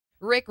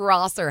Rick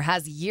Rosser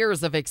has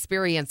years of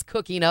experience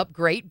cooking up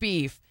great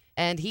beef,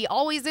 and he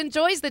always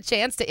enjoys the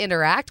chance to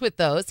interact with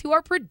those who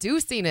are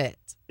producing it.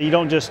 You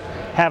don't just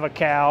have a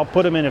cow,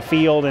 put them in a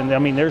field, and I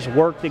mean, there's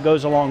work that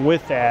goes along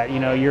with that. You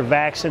know, you're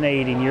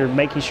vaccinating, you're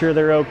making sure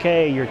they're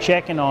okay, you're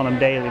checking on them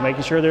daily,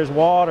 making sure there's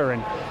water.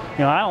 And,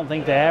 you know, I don't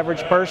think the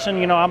average person,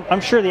 you know, I'm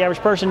sure the average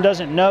person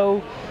doesn't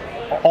know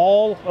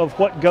all of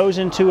what goes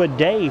into a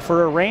day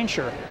for a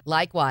rancher.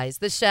 Likewise,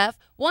 the chef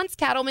wants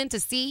cattlemen to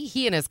see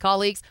he and his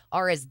colleagues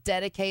are as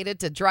dedicated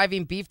to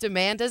driving beef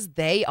demand as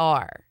they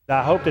are.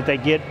 I hope that they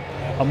get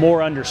a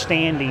more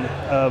understanding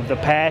of the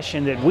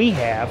passion that we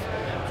have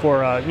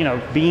for you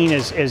know, being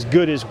as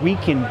good as we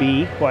can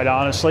be, quite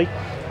honestly,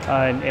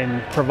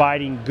 and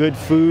providing good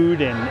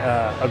food and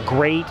a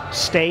great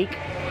steak.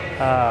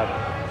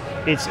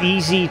 It's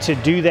easy to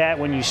do that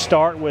when you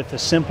start with the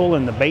simple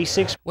and the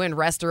basics. When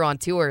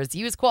restaurateurs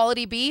use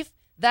quality beef,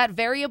 that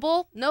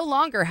variable no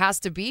longer has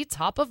to be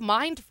top of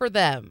mind for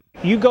them.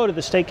 You go to the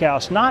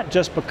steakhouse not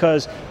just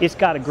because it's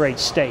got a great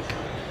steak.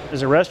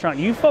 As a restaurant,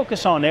 you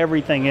focus on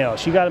everything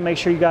else. You got to make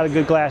sure you got a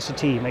good glass of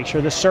tea, make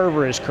sure the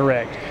server is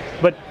correct.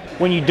 But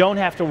when you don't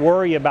have to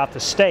worry about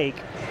the steak,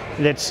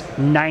 that's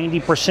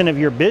 90% of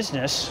your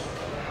business,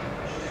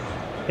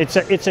 it's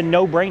a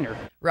no-brainer.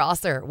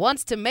 Rosser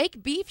wants to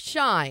make beef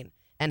shine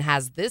and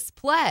has this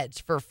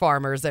pledge for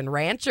farmers and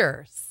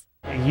ranchers.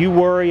 You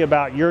worry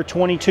about your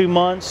 22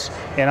 months,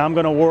 and I'm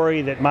going to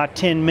worry that my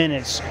 10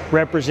 minutes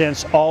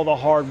represents all the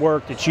hard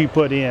work that you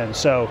put in.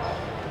 So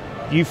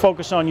you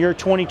focus on your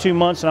 22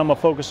 months, and I'm going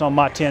to focus on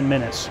my 10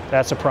 minutes.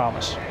 That's a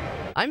promise.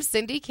 I'm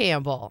Cindy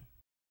Campbell.